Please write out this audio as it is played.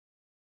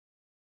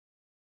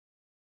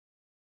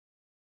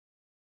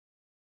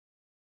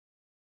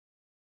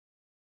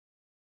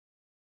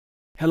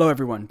Hello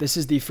everyone, this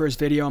is the first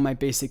video on my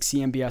basic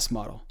CMBS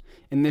model.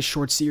 In this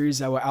short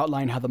series, I will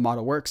outline how the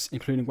model works,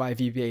 including why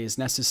VBA is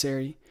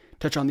necessary,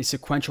 touch on the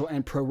sequential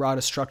and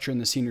pro-rata structure in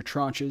the senior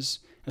tranches,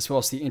 as well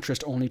as the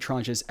interest-only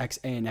tranches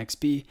XA and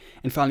XB,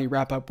 and finally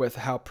wrap up with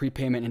how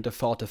prepayment and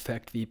default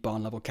affect the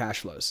bond level cash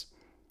flows.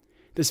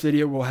 This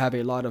video will have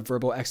a lot of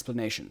verbal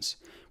explanations,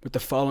 with the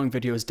following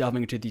videos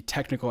delving into the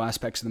technical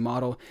aspects of the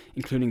model,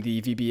 including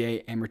the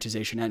VBA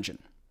amortization engine.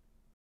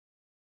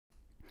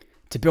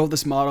 To build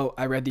this model,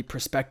 I read the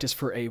prospectus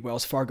for a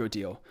Wells Fargo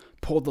deal,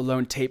 pulled the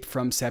loan tape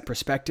from said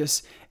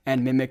prospectus,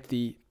 and mimicked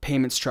the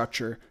payment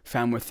structure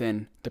found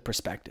within the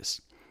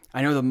prospectus.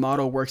 I know the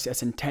model works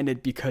as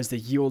intended because the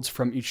yields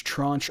from each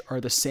tranche are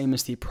the same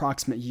as the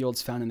approximate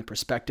yields found in the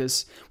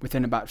prospectus,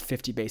 within about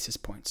 50 basis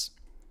points.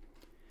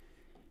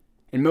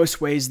 In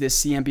most ways,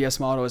 this CMBS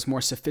model is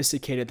more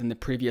sophisticated than the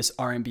previous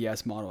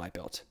RMBS model I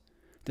built.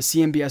 The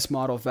CMBS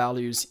model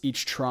values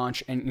each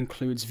tranche and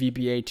includes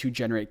VBA to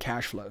generate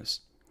cash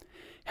flows.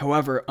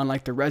 However,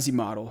 unlike the Resi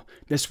model,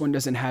 this one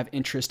doesn't have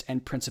interest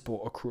and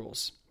principal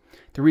accruals.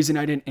 The reason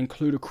I didn't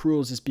include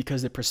accruals is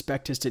because the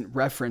prospectus didn't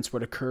reference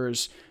what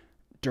occurs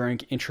during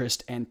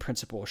interest and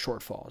principal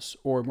shortfalls,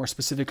 or more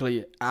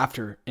specifically,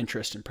 after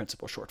interest and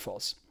principal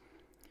shortfalls.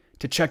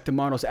 To check the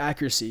model's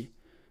accuracy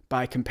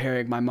by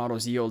comparing my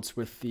model's yields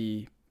with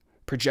the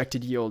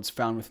projected yields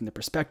found within the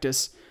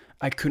prospectus,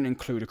 I couldn't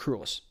include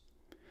accruals.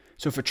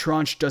 So if a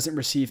tranche doesn't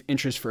receive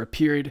interest for a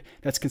period,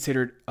 that's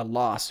considered a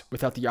loss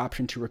without the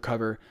option to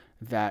recover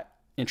that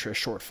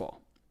interest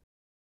shortfall.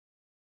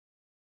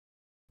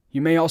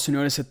 You may also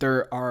notice that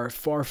there are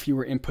far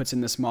fewer inputs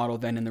in this model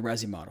than in the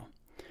Resi model.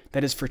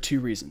 That is for two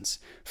reasons.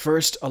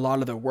 First, a lot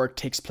of the work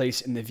takes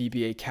place in the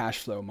VBA cash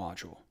flow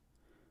module.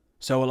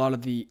 So a lot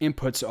of the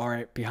inputs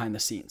are behind the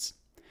scenes.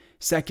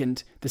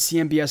 Second, the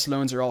CMBS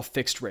loans are all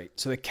fixed rate,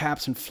 so the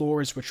caps and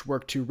floors which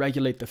work to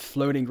regulate the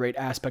floating rate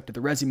aspect of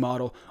the Resi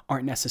model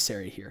aren't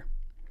necessary here.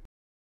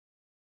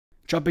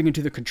 Jumping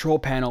into the control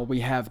panel,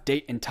 we have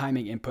date and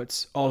timing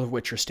inputs, all of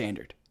which are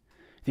standard.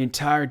 The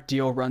entire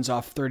deal runs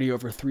off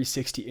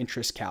 30/360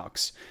 interest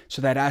calcs,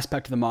 so that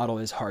aspect of the model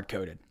is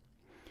hard-coded.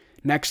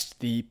 Next,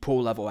 the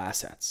pool level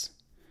assets.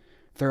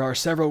 There are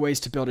several ways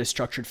to build a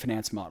structured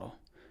finance model.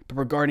 But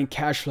regarding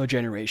cash flow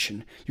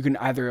generation, you can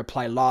either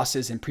apply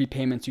losses and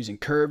prepayments using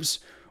curves,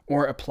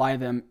 or apply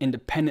them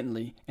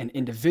independently and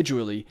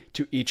individually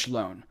to each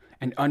loan,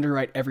 and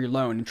underwrite every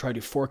loan and try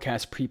to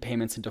forecast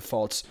prepayments and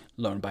defaults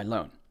loan by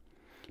loan.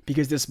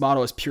 Because this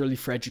model is purely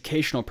for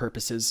educational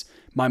purposes,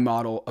 my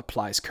model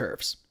applies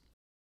curves.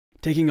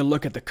 Taking a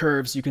look at the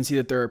curves, you can see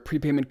that there are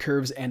prepayment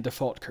curves and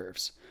default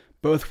curves.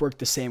 Both work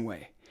the same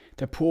way.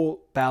 The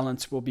pool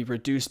balance will be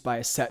reduced by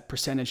a set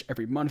percentage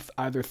every month,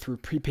 either through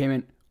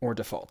prepayment or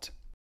default.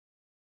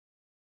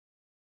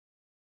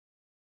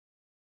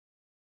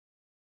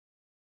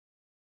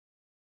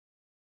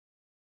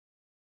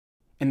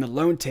 In the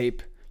loan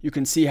tape, you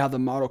can see how the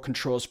model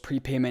controls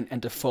prepayment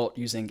and default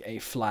using a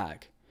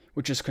flag,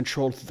 which is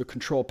controlled through the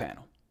control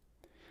panel.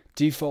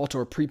 Default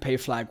or prepay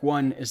flag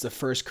 1 is the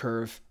first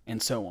curve,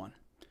 and so on.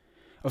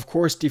 Of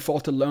course,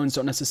 defaulted loans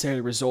don't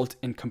necessarily result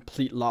in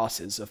complete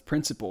losses of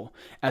principal,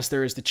 as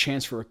there is the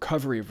chance for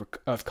recovery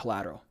of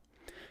collateral.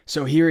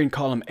 So here in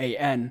column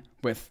AN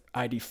with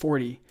ID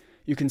 40,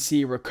 you can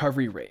see a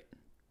recovery rate.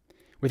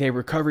 With a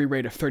recovery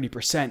rate of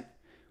 30%,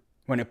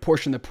 when a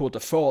portion of the pool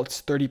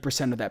defaults,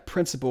 30% of that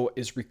principal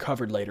is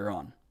recovered later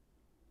on.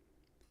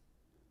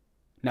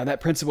 Now that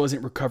principal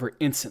isn't recovered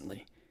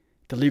instantly.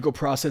 The legal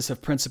process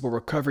of principal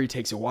recovery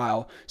takes a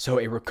while, so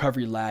a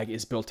recovery lag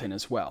is built in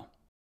as well.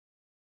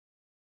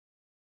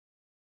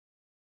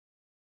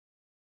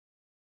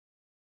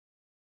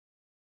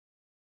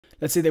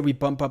 Let's say that we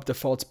bump up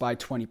defaults by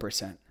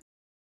 20%.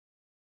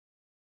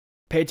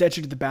 Pay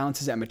attention to the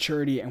balances at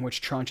maturity and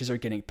which tranches are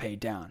getting paid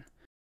down.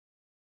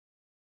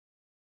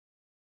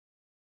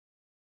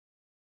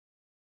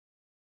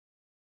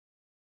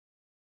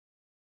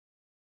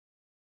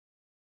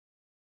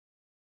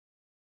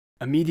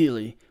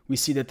 Immediately, we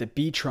see that the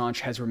B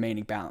tranche has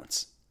remaining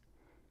balance.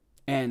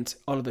 And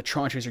all of the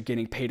tranches are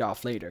getting paid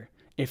off later,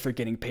 if they're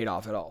getting paid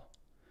off at all.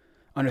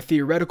 On a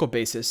theoretical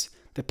basis,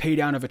 the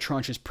paydown of a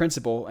tranche's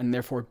principal, and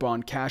therefore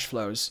bond cash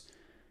flows,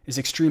 is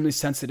extremely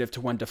sensitive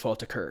to when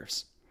default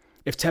occurs.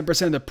 If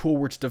 10% of the pool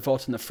were to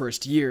default in the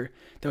first year,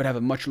 that would have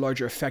a much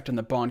larger effect on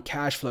the bond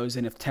cash flows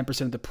than if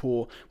 10% of the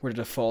pool were to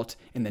default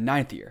in the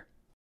 9th year.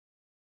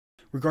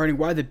 Regarding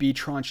why the B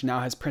tranche now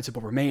has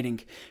principal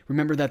remaining,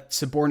 remember that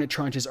subordinate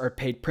tranches are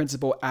paid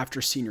principal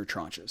after senior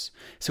tranches.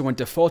 So when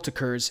default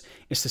occurs,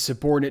 it's the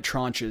subordinate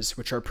tranches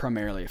which are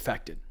primarily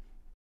affected.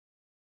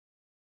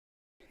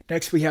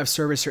 Next, we have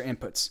servicer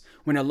inputs.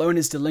 When a loan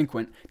is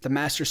delinquent, the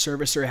master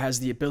servicer has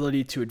the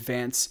ability to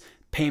advance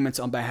payments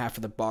on behalf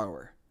of the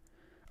borrower.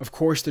 Of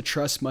course, the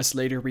trust must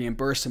later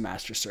reimburse the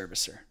master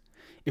servicer.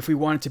 If we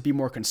wanted to be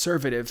more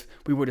conservative,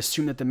 we would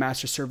assume that the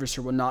master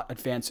servicer will not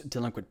advance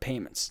delinquent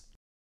payments.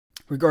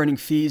 Regarding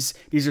fees,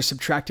 these are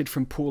subtracted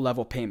from pool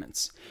level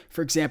payments.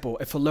 For example,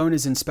 if a loan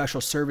is in special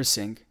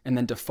servicing and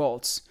then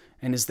defaults,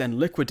 and is then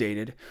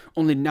liquidated,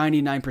 only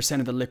 99%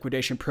 of the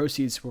liquidation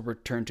proceeds will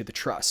return to the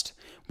trust.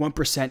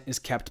 1% is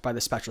kept by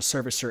the special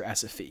servicer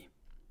as a fee.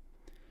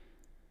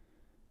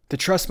 The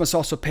trust must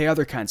also pay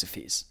other kinds of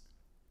fees.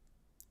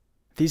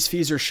 These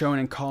fees are shown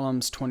in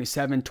columns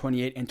 27,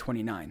 28, and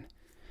 29.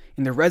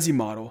 In the Resi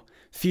model,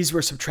 fees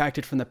were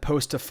subtracted from the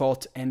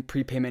post-default and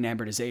prepayment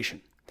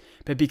amortization.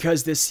 But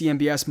because this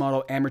CMBS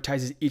model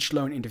amortizes each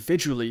loan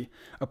individually,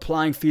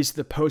 applying fees to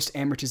the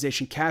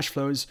post-amortization cash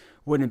flows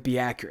wouldn't be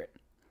accurate,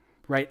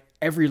 right?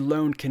 Every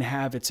loan can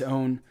have its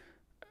own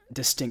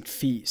distinct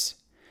fees.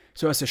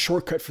 So as a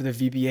shortcut for the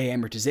VBA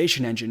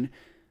amortization engine,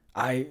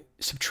 I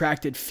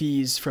subtracted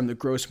fees from the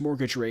gross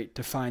mortgage rate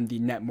to find the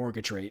net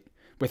mortgage rate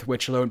with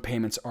which loan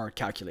payments are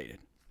calculated.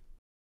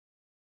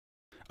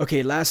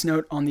 Okay, last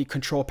note on the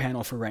control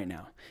panel for right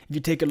now. If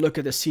you take a look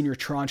at the senior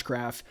tranche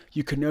graph,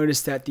 you can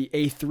notice that the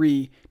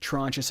A3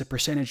 tranche as a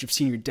percentage of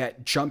senior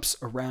debt jumps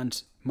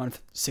around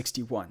month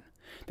 61.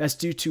 That's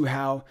due to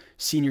how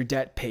senior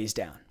debt pays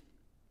down.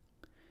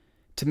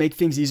 To make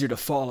things easier to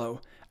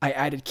follow, I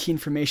added key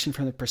information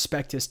from the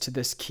prospectus to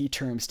this key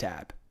terms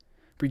tab.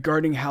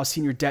 Regarding how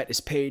senior debt is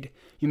paid,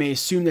 you may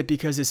assume that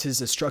because this is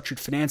a structured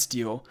finance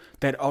deal,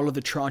 that all of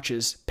the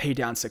tranches pay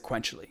down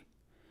sequentially.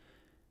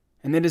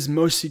 And that is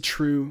mostly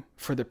true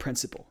for the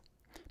principal.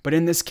 But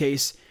in this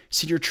case,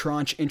 senior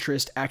tranche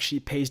interest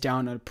actually pays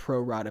down on a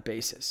pro-rata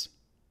basis.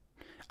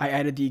 I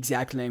added the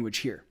exact language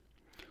here.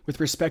 With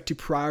respect to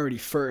priority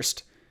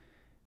first,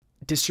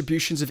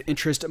 distributions of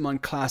interest among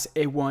Class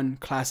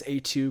A1, Class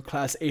A2,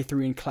 Class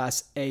A3, and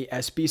Class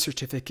ASB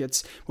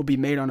certificates will be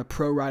made on a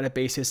pro-rata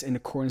basis in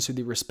accordance with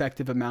the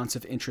respective amounts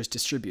of interest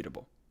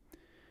distributable.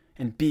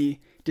 And B,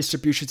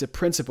 distributions of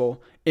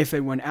principal, if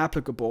and when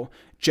applicable,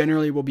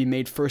 generally will be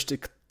made first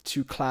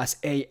to Class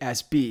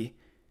ASB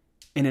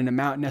in an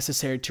amount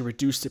necessary to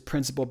reduce the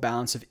principal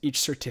balance of each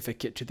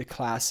certificate to the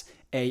Class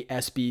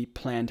ASB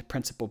planned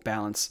principal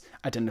balance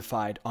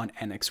identified on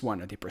Annex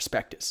 1 of the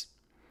prospectus.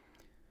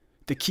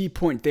 The key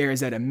point there is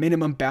that a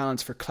minimum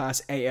balance for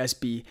Class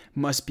ASB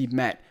must be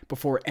met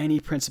before any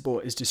principal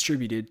is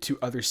distributed to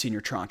other senior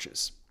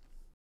tranches.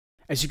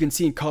 As you can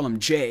see in column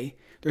J,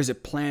 there's a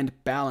planned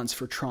balance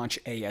for tranche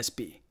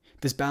ASB.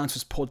 This balance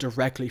was pulled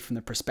directly from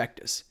the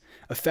prospectus.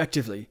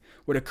 Effectively,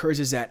 what occurs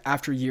is that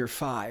after year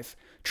 5,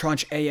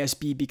 tranche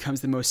ASB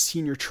becomes the most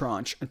senior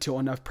tranche until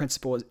enough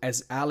principal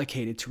is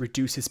allocated to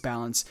reduce its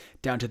balance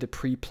down to the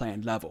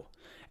pre-planned level,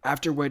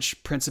 after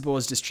which principal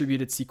is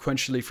distributed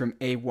sequentially from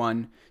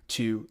A1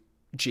 to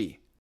G.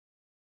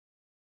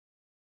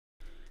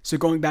 So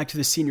going back to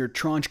the senior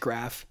tranche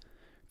graph,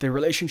 the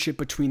relationship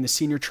between the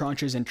senior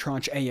tranches and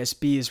tranche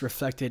ASB is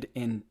reflected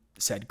in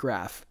said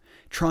graph.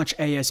 Tranche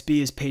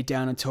ASB is paid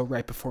down until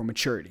right before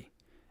maturity.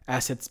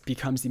 Assets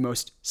becomes the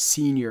most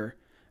senior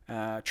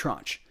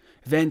tranche.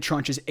 Then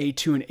tranches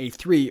A2 and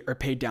A3 are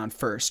paid down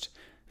first.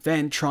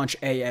 Then tranche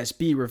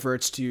ASB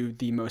reverts to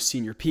the most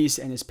senior piece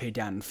and is paid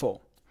down in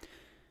full.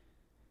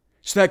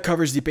 So that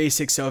covers the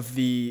basics of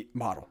the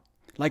model.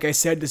 Like I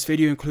said, this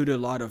video included a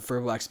lot of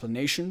verbal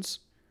explanations,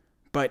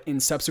 but in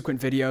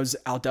subsequent videos,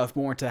 I'll delve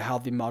more into how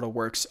the model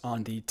works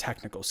on the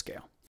technical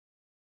scale.